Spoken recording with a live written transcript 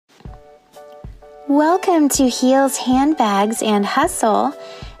Welcome to Heels, Handbags, and Hustle.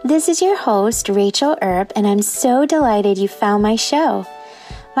 This is your host, Rachel Earp, and I'm so delighted you found my show.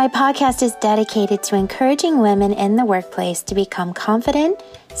 My podcast is dedicated to encouraging women in the workplace to become confident,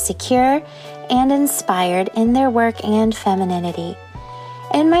 secure, and inspired in their work and femininity.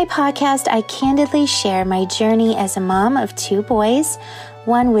 In my podcast, I candidly share my journey as a mom of 2 boys,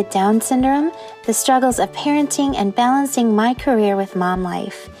 one with Down syndrome, the struggles of parenting, and balancing my career with mom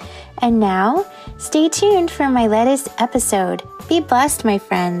life. And now, stay tuned for my latest episode. Be blessed, my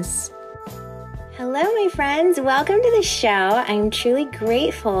friends. Hello, my friends. Welcome to the show. I'm truly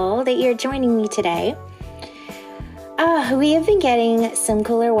grateful that you're joining me today. We have been getting some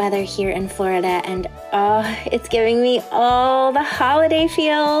cooler weather here in Florida, and it's giving me all the holiday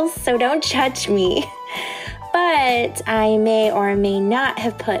feels, so don't judge me. But I may or may not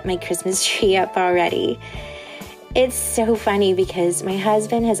have put my Christmas tree up already. It's so funny because my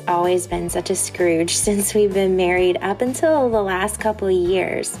husband has always been such a Scrooge since we've been married up until the last couple of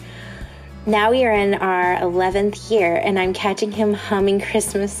years. Now we are in our 11th year and I'm catching him humming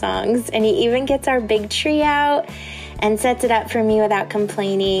Christmas songs, and he even gets our big tree out and sets it up for me without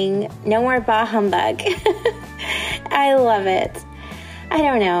complaining. No more bah humbug. I love it. I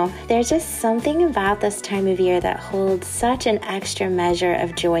don't know. There's just something about this time of year that holds such an extra measure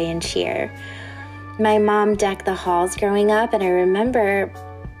of joy and cheer. My mom decked the halls growing up, and I remember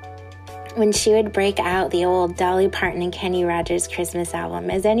when she would break out the old Dolly Parton and Kenny Rogers Christmas album.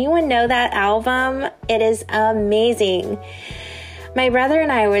 Does anyone know that album? It is amazing. My brother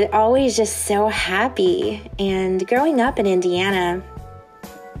and I were always just so happy, and growing up in Indiana,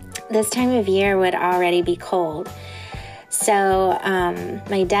 this time of year would already be cold. So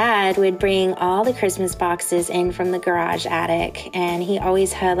my dad would bring all the Christmas boxes in from the garage attic, and he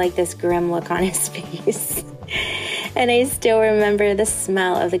always had like this grim look on his face. And I still remember the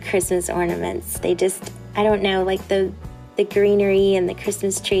smell of the Christmas ornaments. They just, I don't know, like the greenery and the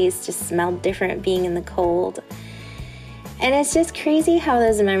Christmas trees just smelled different being in the cold. And it's just crazy how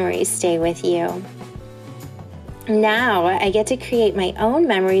those memories stay with you. Now I get to create my own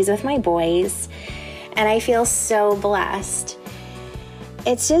memories with my boys, and I feel so blessed.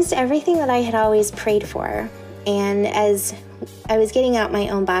 It's just everything that I had always prayed for. And as I was getting out my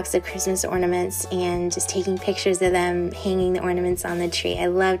own box of Christmas ornaments and just taking pictures of them, hanging the ornaments on the tree, I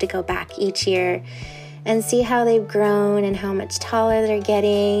love to go back each year and see how they've grown and how much taller they're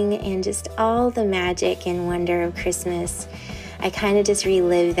getting, and just all the magic and wonder of Christmas. I kind of just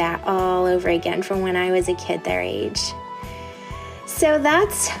relive that all over again from when I was a kid their age. So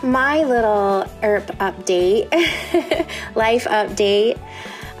that's my little ERP update, life update.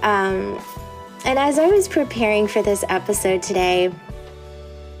 And as I was preparing for this episode today,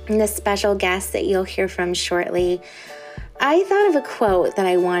 and the special guest that you'll hear from shortly, I thought of a quote that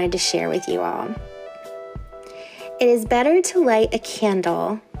I wanted to share with you all. It is better to light a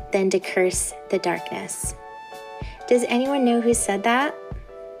candle than to curse the darkness. Does anyone know who said that?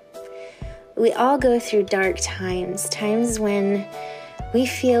 We all go through dark times when we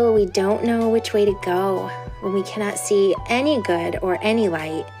feel we don't know which way to go, when we cannot see any good or any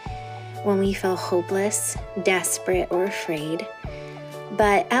light, when we feel hopeless, desperate, or afraid.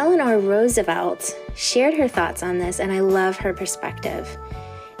 But Eleanor Roosevelt shared her thoughts on this, and I love her perspective.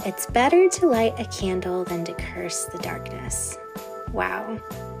 It's better to light a candle than to curse the darkness. Wow.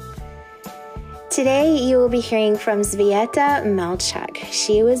 Today, you will be hearing from Svieta Melchuk.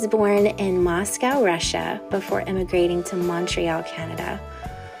 She was born in Moscow, Russia, before immigrating to Montreal, Canada.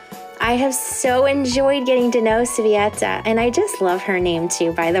 I have so enjoyed getting to know Svieta, and I just love her name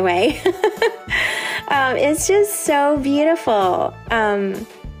too, by the way. It's just so beautiful.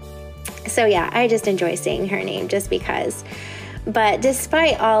 So yeah, I just enjoy saying her name just because. But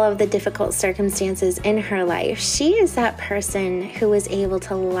despite all of the difficult circumstances in her life, she is that person who was able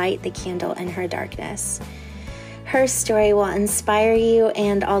to light the candle in her darkness. Her story will inspire you,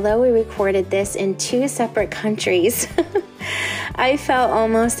 and although we recorded this in 2 separate countries, I felt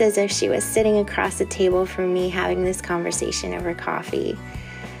almost as if she was sitting across the table from me having this conversation over coffee.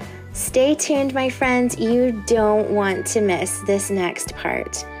 Stay tuned, my friends. You don't want to miss this next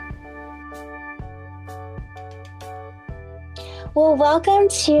part. Well, welcome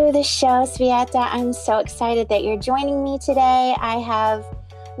to the show, Svieta. I'm so excited that you're joining me today. I have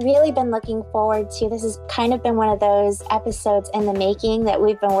really been looking forward to this. Has kind of been one of those episodes in the making that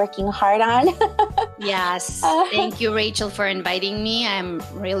we've been working hard on. Yes. Thank you, Rachel, for inviting me. I'm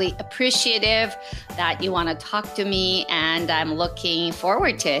really appreciative that you want to talk to me, and I'm looking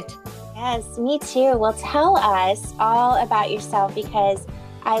forward to it. Yes, me too. Well, tell us all about yourself, because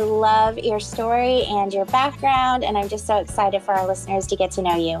I love your story and your background, and I'm just so excited for our listeners to get to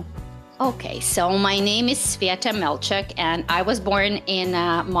know you. Okay, so my name is Sveta Melchuk, and I was born in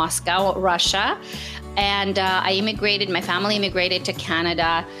Moscow, Russia. And my family immigrated to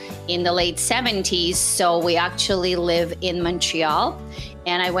Canada in the late 70s. So we actually live in Montreal.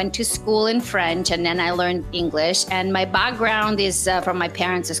 And I went to school in French, and then I learned English. And my background is from my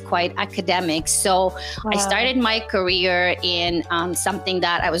parents is quite academic. So Wow. I started my career in something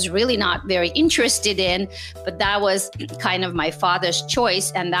that I was really not very interested in, but that was kind of my father's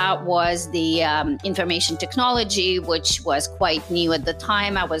choice. And that was the information technology, which was quite new at the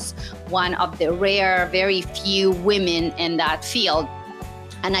time. I was one of the rare, very few women in that field.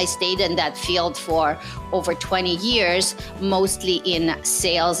 And I stayed in that field for over 20 years, mostly in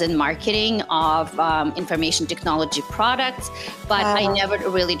sales and marketing of information technology products. But Wow. I never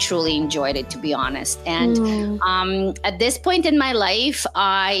really truly enjoyed it, to be honest. And at this point in my life,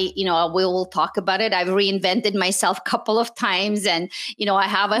 we will talk about it. I've reinvented myself a couple of times, and I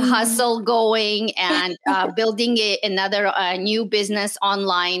have a hustle going and building another new business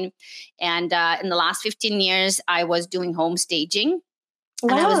online. And in the last 15 years, I was doing home staging.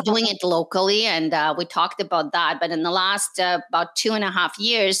 And I was doing it locally, and we talked about that. But in the last about 2.5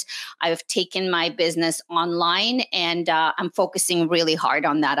 years, I've taken my business online, and I'm focusing really hard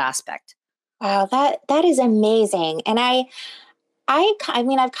on that aspect. Wow, that is amazing. And I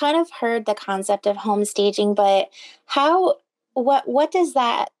mean, I've kind of heard the concept of home staging, but what does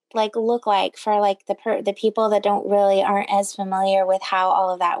that like look like for like the people that aren't as familiar with how all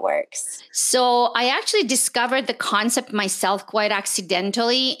of that works? So I actually discovered the concept myself quite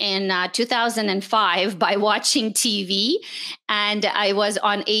accidentally in 2005 by watching TV, and I was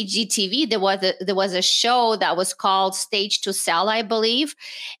on AGTV. There was a show that was called Stage to Sell, I believe,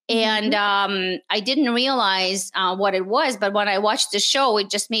 and I didn't realize what it was. But when I watched the show, it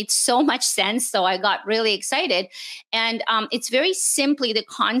just made so much sense. So I got really excited, and it's very simply the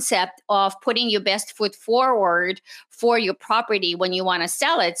concept of putting your best foot forward for your property when you want to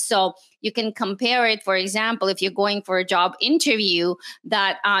sell it. So you can compare it, for example, if you're going for a job interview,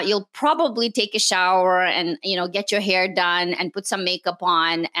 that you'll probably take a shower and, get your hair done and put some makeup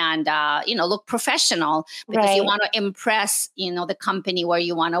on and, look professional because you want to impress, the company where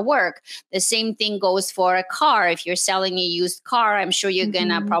you want to work. The same thing goes for a car. If you're selling a used car, I'm sure you're going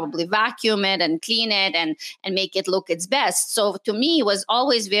to probably vacuum it and clean it and make it look its best. So to me, it was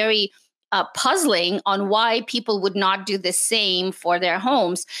always very puzzling on why people would not do the same for their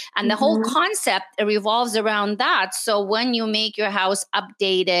homes. And the whole concept revolves around that. So when you make your house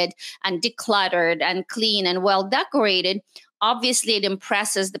updated and decluttered and clean and well decorated, obviously it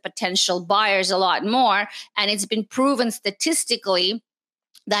impresses the potential buyers a lot more. And it's been proven statistically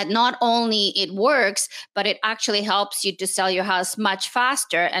that not only it works, but it actually helps you to sell your house much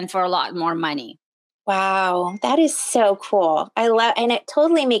faster and for a lot more money. Wow, that is so cool. And it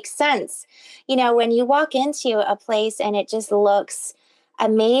totally makes sense. When you walk into a place and it just looks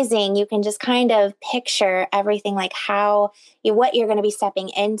amazing, you can just kind of picture everything like what you're going to be stepping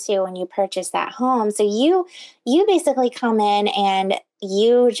into when you purchase that home. So you basically come in and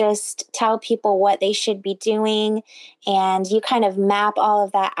you just tell people what they should be doing, and you kind of map all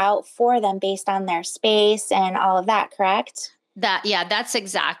of that out for them based on their space and all of that, correct? That's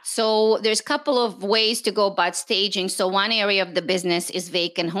exact. So there's a couple of ways to go about staging. So one area of the business is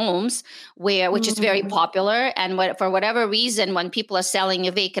vacant homes, which is very popular. And for whatever reason, when people are selling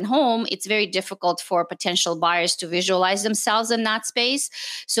a vacant home, it's very difficult for potential buyers to visualize themselves in that space.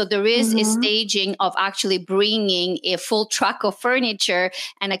 So there is a staging of actually bringing a full truck of furniture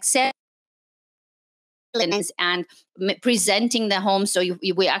and accept and presenting the home. So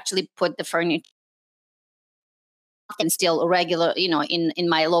we actually put the furniture and still regular, in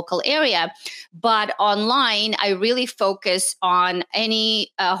my local area. But online, I really focus on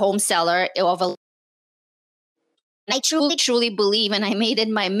any home seller of a. I truly believe, and I made it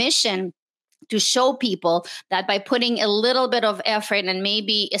my mission to show people that by putting a little bit of effort and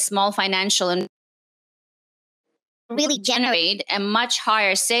maybe a small financial and really generate a much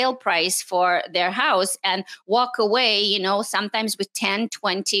higher sale price for their house and walk away, sometimes with 10,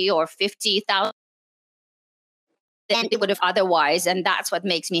 20 or 50,000 than they would have otherwise. And that's what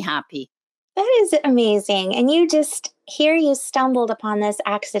makes me happy. That is amazing. And you stumbled upon this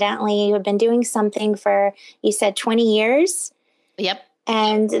accidentally. You had been doing something for, you said 20 years? Yep.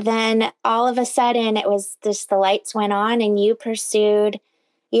 And then all of a sudden it was just the lights went on and you pursued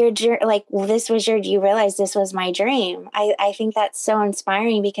you realized this was my dream. I think that's so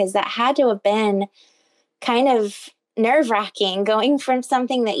inspiring because that had to have been kind of nerve-wracking going from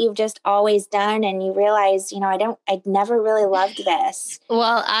something that you've just always done and you realize, I'd never really loved this.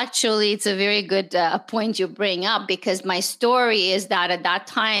 Well, actually, it's a very good point you bring up because my story is that at that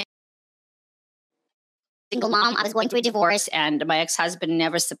time, single mom. I was going through a divorce, and my ex-husband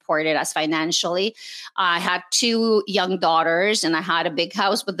never supported us financially. I had two young daughters, and I had a big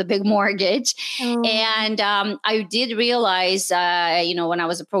house with a big mortgage. Oh. And I did realize, when I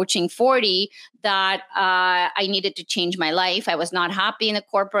was approaching 40, that I needed to change my life. I was not happy in the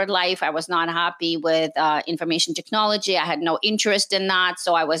corporate life. I was not happy with information technology. I had no interest in that.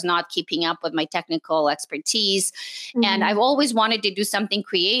 So I was not keeping up with my technical expertise. Mm-hmm. And I've always wanted to do something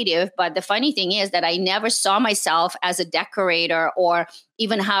creative. But the funny thing is that I never saw myself as a decorator or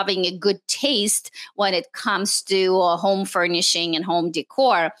even having a good taste when it comes to home furnishing and home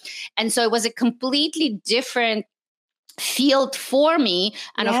decor. And so it was a completely different field for me.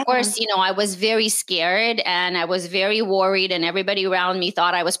 And of course, I was very scared and I was very worried, and everybody around me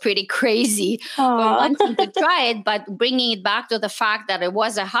thought I was pretty crazy for wanting to try it. But bringing it back to the fact that it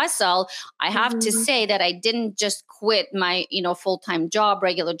was a hustle, I have to say that I didn't just quit my, full-time job,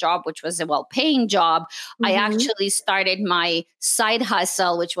 regular job, which was a well-paying job. I actually started my side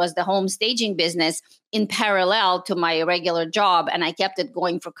hustle, which was the home staging business, in parallel to my regular job. And I kept it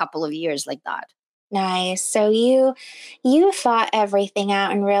going for a couple of years like that. Nice. So you thought everything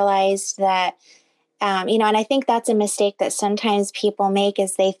out and realized that, and I think that's a mistake that sometimes people make,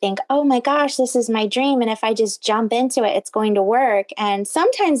 is they think, oh my gosh, this is my dream, and if I just jump into it, it's going to work. And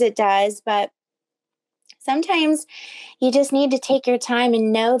sometimes it does, but sometimes you just need to take your time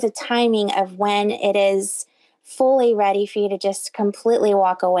and know the timing of when it is fully ready for you to just completely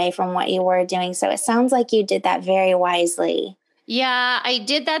walk away from what you were doing. So it sounds like you did that very wisely. Yeah, I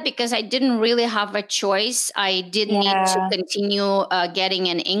did that because I didn't really have a choice. I did need to continue getting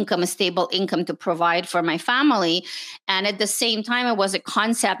an income, a stable income to provide for my family. And at the same time, it was a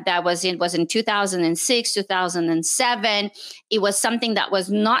concept that was in 2006, 2007. It was something that was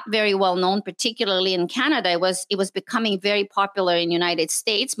not very well known, particularly in Canada. It was becoming very popular in the United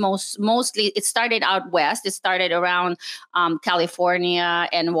States. Mostly, it started out west. It started around California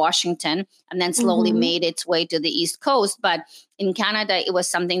and Washington, and then slowly made its way to the East Coast. But in Canada, it was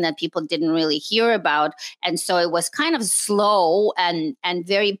something that people didn't really hear about. And so it was kind of slow and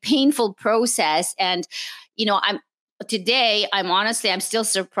very painful process. And, I'm still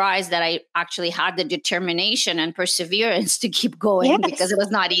surprised that I actually had the determination and perseverance to keep going, because it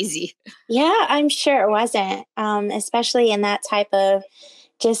was not easy. Yeah, I'm sure it wasn't, especially in that type of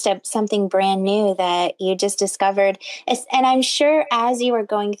just something brand new that you just discovered. And I'm sure as you were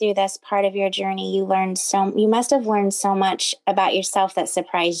going through this part of your journey, you must have learned so much about yourself that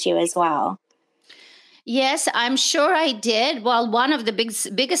surprised you as well. Yes, I'm sure I did. Well, one of the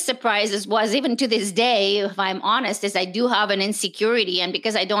biggest surprises was, even to this day, if I'm honest, is I do have an insecurity. And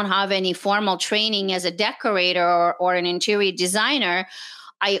because I don't have any formal training as a decorator or an interior designer,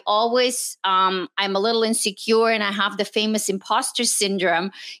 I always, I'm a little insecure, and I have the famous imposter syndrome,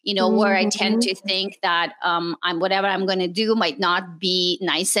 where I tend to think that whatever I'm going to do might not be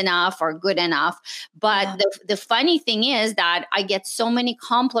nice enough or good enough. But the funny thing is that I get so many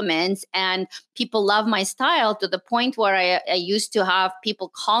compliments, and people love my style, to the point where I used to have people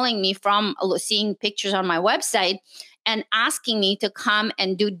calling me from seeing pictures on my website and asking me to come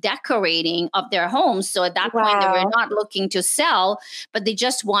and do decorating of their homes. So at that point, they were not looking to sell, but they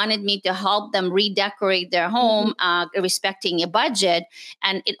just wanted me to help them redecorate their home, respecting a budget.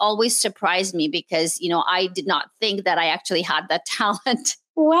 And it always surprised me because, I did not think that I actually had that talent.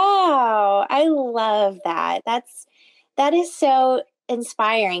 Wow. I love that. That is so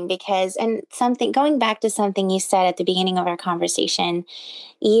inspiring, because, and going back to something you said at the beginning of our conversation,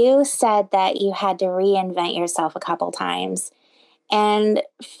 you said that you had to reinvent yourself a couple times. And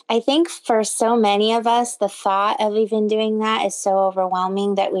I think for so many of us, the thought of even doing that is so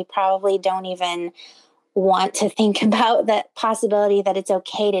overwhelming that we probably don't even want to think about the possibility that it's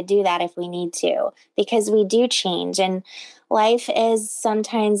okay to do that if we need to, because we do change. And life is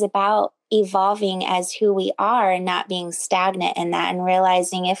sometimes about evolving as who we are and not being stagnant in that, and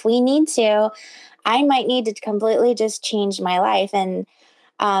realizing if we need to, I might need to completely just change my life. And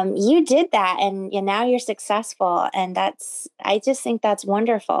you did that, and now you're successful. And I just think that's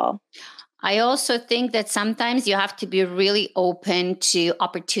wonderful. I also think that sometimes you have to be really open to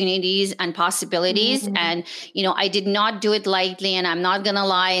opportunities and possibilities. And, I did not do it lightly, and I'm not going to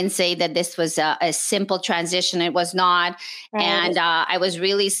lie and say that this was a simple transition. It was not. Right. And I was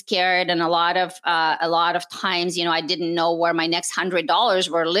really scared. And a lot of times, I didn't know where my next $100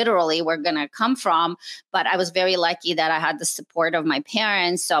 were going to come from. But I was very lucky that I had the support of my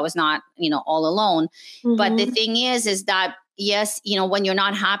parents. So I was not, all alone. But the thing is that, yes, when you're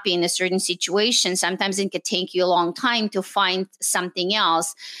not happy in a certain situation, sometimes it can take you a long time to find something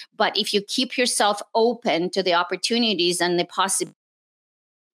else. But if you keep yourself open to the opportunities and the possibilities,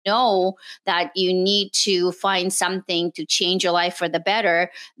 know that you need to find something to change your life for the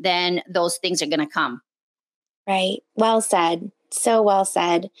better, then those things are going to come. Right. Well said. So well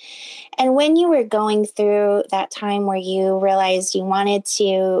said. And when you were going through that time where you realized you wanted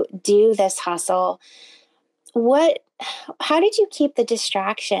to do this hustle, how did you keep the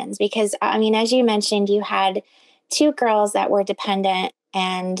distractions? Because, I mean, as you mentioned, you had two girls that were dependent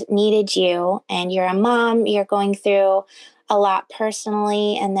and needed you, and you're a mom, you're going through a lot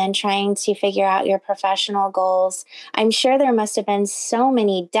personally, and then trying to figure out your professional goals. I'm sure there must have been so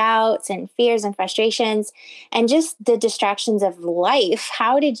many doubts and fears and frustrations and just the distractions of life.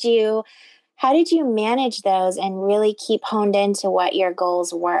 How did you manage those and really keep honed into what your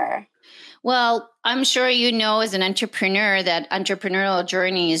goals were? Well, I'm sure you know as an entrepreneur that entrepreneurial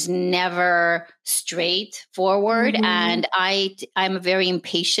journey is never straightforward. Mm-hmm. And I'm a very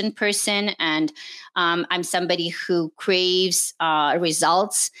impatient person, and I'm somebody who craves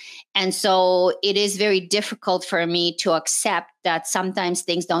results. And so it is very difficult for me to accept that sometimes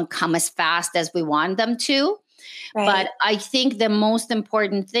things don't come as fast as we want them to. Right. But I think the most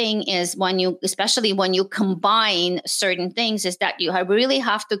important thing is especially when you combine certain things, is that you really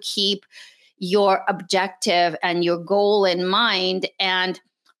have to keep your objective and your goal in mind. And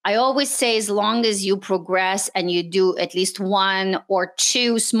I always say, as long as you progress and you do at least one or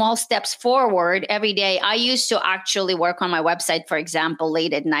two small steps forward every day. I used to actually work on my website, for example,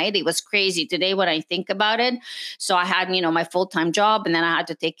 late at night. It was crazy today when I think about it. So I had, my full-time job, and then I had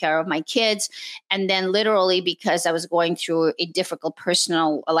to take care of my kids. And then literally, because I was going through a difficult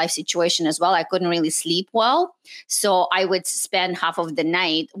personal life situation as well, I couldn't really sleep well. So I would spend half of the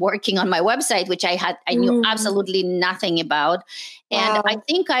night working on my website, which I knew absolutely nothing about. And Wow. I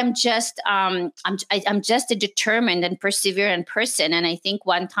think I'm just a determined and perseverant person. And I think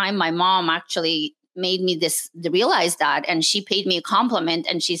one time my mom actually made me realize that, and she paid me a compliment,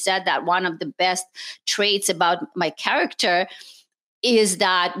 and she said that one of the best traits about my character is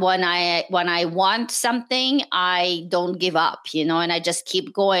that when I want something, I don't give up, and I just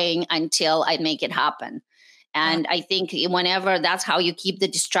keep going until I make it happen. And I think whenever, that's how you keep the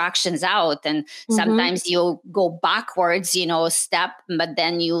distractions out. And sometimes you go backwards, step, but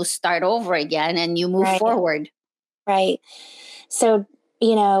then you start over again and you move forward. Right. So,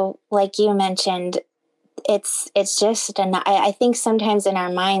 like you mentioned, it's just, I think sometimes in our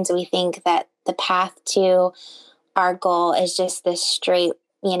minds, we think that the path to our goal is just this straight,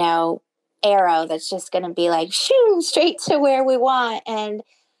 arrow that's just going to be like, shoo, straight to where we want. And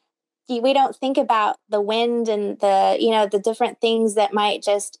we don't think about the wind and the different things that might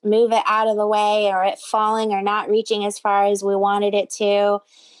just move it out of the way, or it falling or not reaching as far as we wanted it to.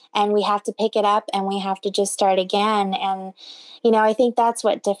 And we have to pick it up and we have to just start again. And, I think that's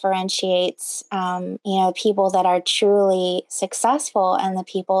what differentiates, people that are truly successful and the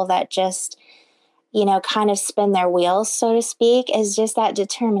people that just, kind of spin their wheels, so to speak, is just that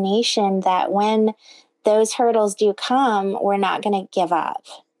determination that when those hurdles do come, we're not going to give up.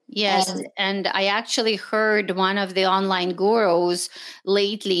 Yes. And I actually heard one of the online gurus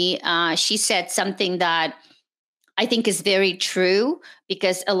lately. She said something that I think is very true,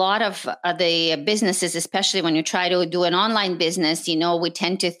 because a lot of the businesses, especially when you try to do an online business, we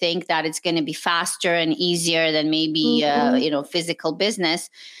tend to think that it's going to be faster and easier than maybe, physical business.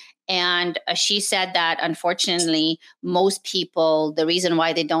 And she said that, unfortunately, most people, the reason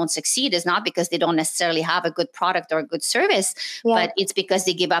why they don't succeed is not because they don't necessarily have a good product or a good service, but it's because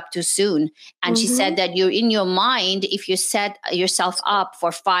they give up too soon. And she said that you're in your mind, if you set yourself up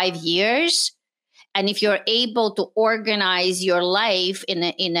for 5 years, and if you're able to organize your life in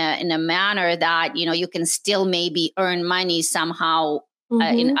a manner that, you can still maybe earn money somehow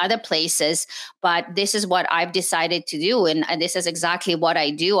in other places. But this is what I've decided to do. And this is exactly what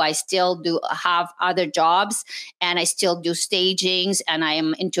I do. I still do have other jobs, and I still do stagings, and I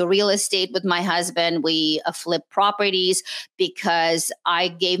am into real estate with my husband. We flip properties, because I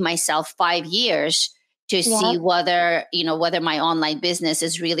gave myself 5 years to see whether my online business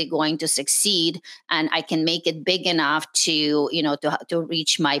is really going to succeed, and I can make it big enough to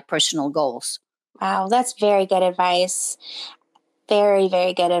reach my personal goals. Wow, that's very good advice. Very,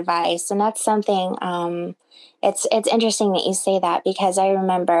 very good advice. And that's something, it's interesting that you say that, because I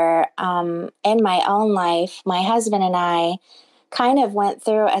remember in my own life, my husband and I kind of went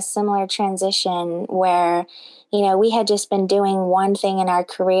through a similar transition where, we had just been doing one thing in our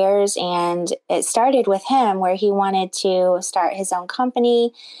careers, and it started with him where he wanted to start his own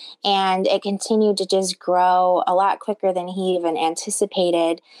company, and it continued to just grow a lot quicker than he even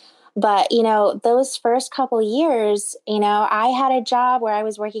anticipated. But, those first couple years, I had a job where I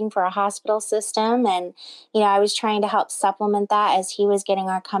was working for a hospital system, and, I was trying to help supplement that as he was getting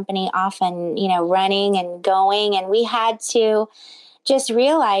our company off and, running and going. And we had to just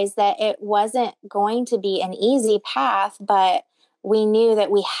realize that it wasn't going to be an easy path, but we knew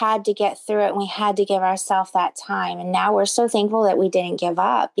that we had to get through it and we had to give ourselves that time. And now we're so thankful that we didn't give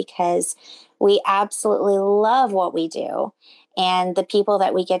up, because we absolutely love what we do and the people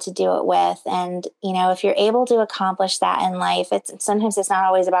that we get to do it with. And, if you're able to accomplish that in life, sometimes it's not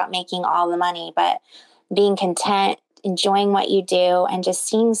always about making all the money, but being content, enjoying what you do, and just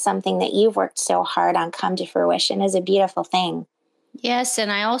seeing something that you've worked so hard on come to fruition is a beautiful thing. Yes.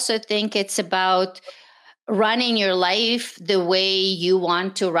 And I also think it's about running your life the way you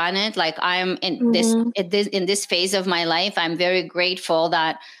want to run it. Like I'm in this phase of my life, I'm very grateful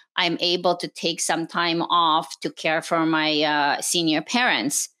that I'm able to take some time off to care for my senior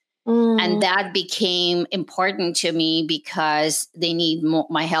parents. And that became important to me because they need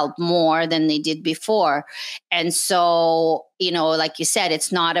my help more than they did before. And so, like you said,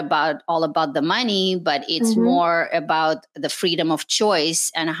 it's not all about the money, but it's more about the freedom of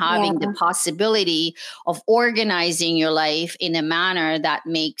choice and having the possibility of organizing your life in a manner that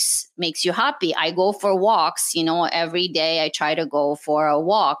makes you happy. I go for walks, every day I try to go for a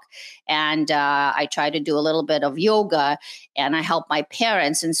walk, and I try to do a little bit of yoga, and I help my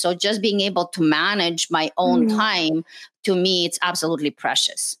parents. And so just being able to manage my own time, to me, it's absolutely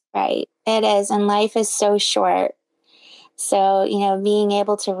precious. Right. It is. And life is so short. So, being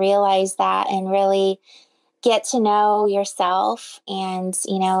able to realize that and really get to know yourself. And,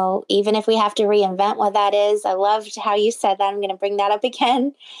 even if we have to reinvent what that is, I loved how you said that. I'm going to bring that up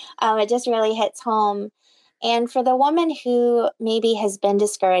again. It just really hits home. And for the woman who maybe has been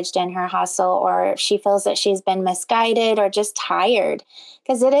discouraged in her hustle, or she feels that she's been misguided or just tired,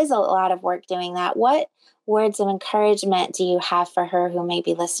 because it is a lot of work doing that, what words of encouragement do you have for her who may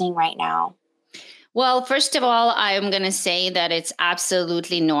be listening right now? Well, first of all, I'm going to say that it's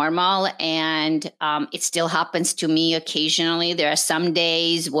absolutely normal, and it still happens to me occasionally. There are some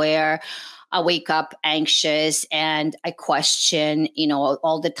days where I wake up anxious and I question,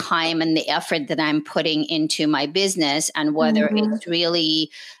 all the time and the effort that I'm putting into my business, and whether it's really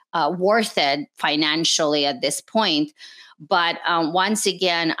worth it financially at this point. But once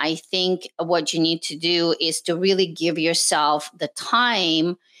again, I think what you need to do is to really give yourself the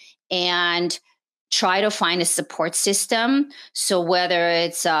time and try to find a support system. So whether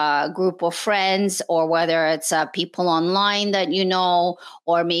it's a group of friends, or whether it's people online that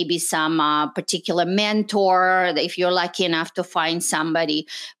or maybe some particular mentor, if you're lucky enough to find somebody,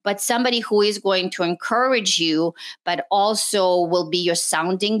 but somebody who is going to encourage you, but also will be your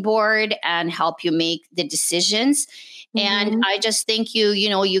sounding board and help you make the decisions. And I just think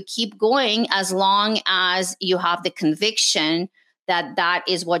you keep going as long as you have the conviction that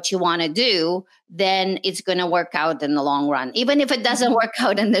is what you want to do, then it's going to work out in the long run, even if it doesn't work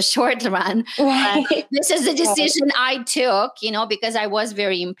out in the short run. Right. This is the decision I took, because I was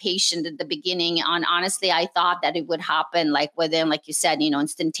very impatient at the beginning. And honestly, I thought that it would happen like within, like you said,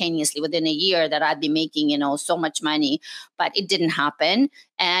 instantaneously within a year, that I'd be making, so much money, but it didn't happen.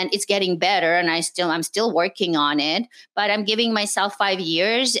 And it's getting better, and I'm still working on it, but I'm giving myself 5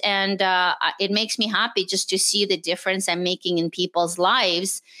 years, and it makes me happy just to see the difference I'm making in people's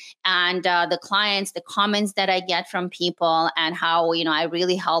lives, and the clients, the comments that I get from people, and how I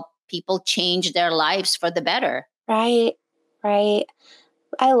really help people change their lives for the better. Right.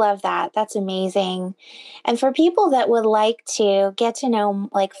 I love that. That's amazing. And for people that would like to get to know,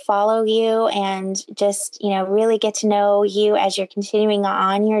 follow you and just, really get to know you as you're continuing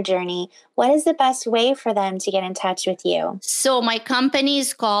on your journey, what is the best way for them to get in touch with you? So my company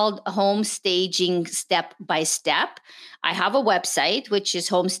is called Home Staging Step by Step. I have a website, which is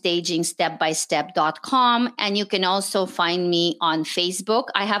homestagingstepbystep.com. And you can also find me on Facebook.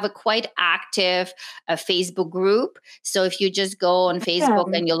 I have a quite active Facebook group. So if you just go on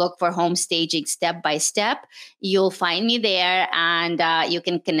Facebook and you look for Home Staging Step by Step, you'll find me there, and you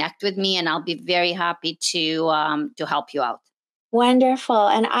can connect with me, and I'll be very happy to help you out. Wonderful.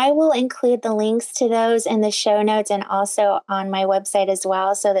 And I will include the links to those in the show notes and also on my website as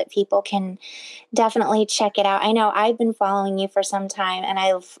well, so that people can definitely check it out. I know I've been following you for some time, and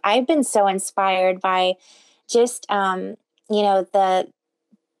I've been so inspired by just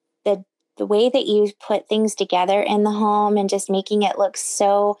the way that you put things together in the home, and just making it look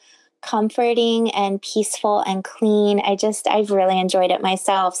so comforting and peaceful and clean. I've really enjoyed it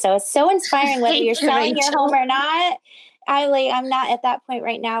myself. So it's so inspiring, whether you're selling your home or not. I'm not at that point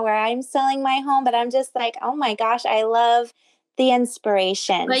right now where I'm selling my home, but I'm just like, oh my gosh, I love the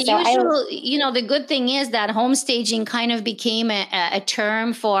inspiration. But So usually, the good thing is that home staging kind of became a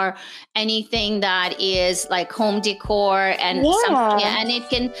term for anything that is like home decor and something, and it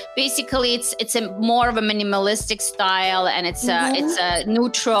can basically it's a more of a minimalistic style, and it's a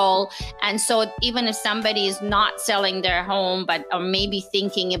neutral. And so even if somebody is not selling their home but are maybe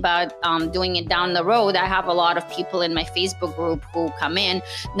thinking about doing it down the road, I have a lot of people in my Facebook group who come in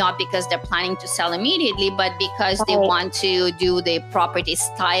not because they're planning to sell immediately, but because they want to do the property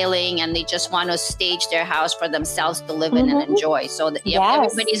styling and they just want to stage their house for themselves to live in and enjoy. So that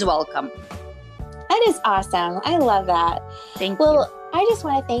everybody's welcome. That is awesome. I love that. Thank you. Well, I just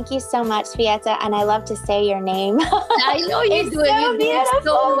want to thank you so much, Svieta, and I love to say your name. I know you do it. You do it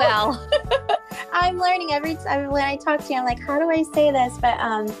so well. I'm learning every time when I talk to you. I'm like, how do I say this? But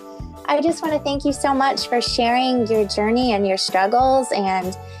I just want to thank you so much for sharing your journey and your struggles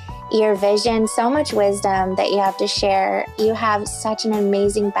and your vision. So much wisdom that you have to share. You have such an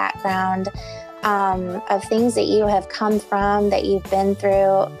amazing background of things that you have come from, that you've been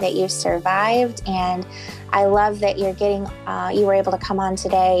through, that you've survived. And I love that you were able to come on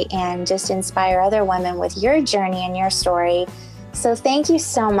today and just inspire other women with your journey and your story. So thank you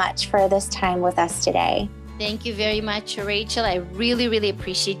so much for this time with us today. Thank you very much, Rachel. I really, really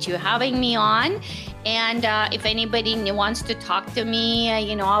appreciate you having me on. And if anybody wants to talk to me,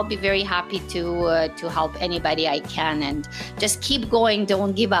 I'll be very happy to help anybody I can. And just keep going.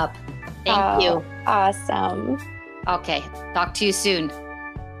 Don't give up. Thank you. Awesome. Okay. Talk to you soon.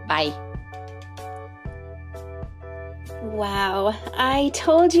 Bye. Wow. I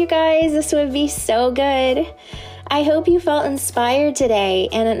told you guys this would be so good. I hope you felt inspired today.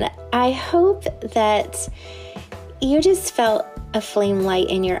 And I hope that you just felt a flame light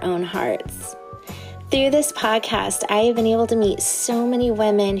in your own hearts. Through this podcast, I have been able to meet so many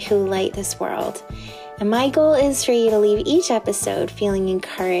women who light this world. And my goal is for you to leave each episode feeling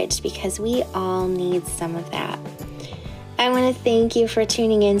encouraged, because we all need some of that. I want to thank you for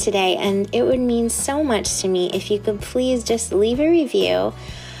tuning in today, and it would mean so much to me if you could please just leave a review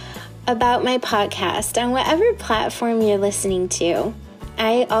about my podcast on whatever platform you're listening to.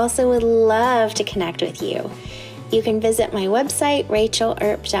 I also would love to connect with you. You can visit my website,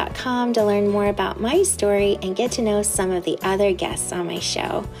 rachelerp.com, to learn more about my story and get to know some of the other guests on my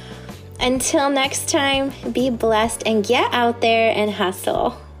show. Until next time, be blessed and get out there and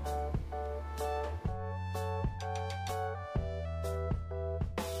hustle.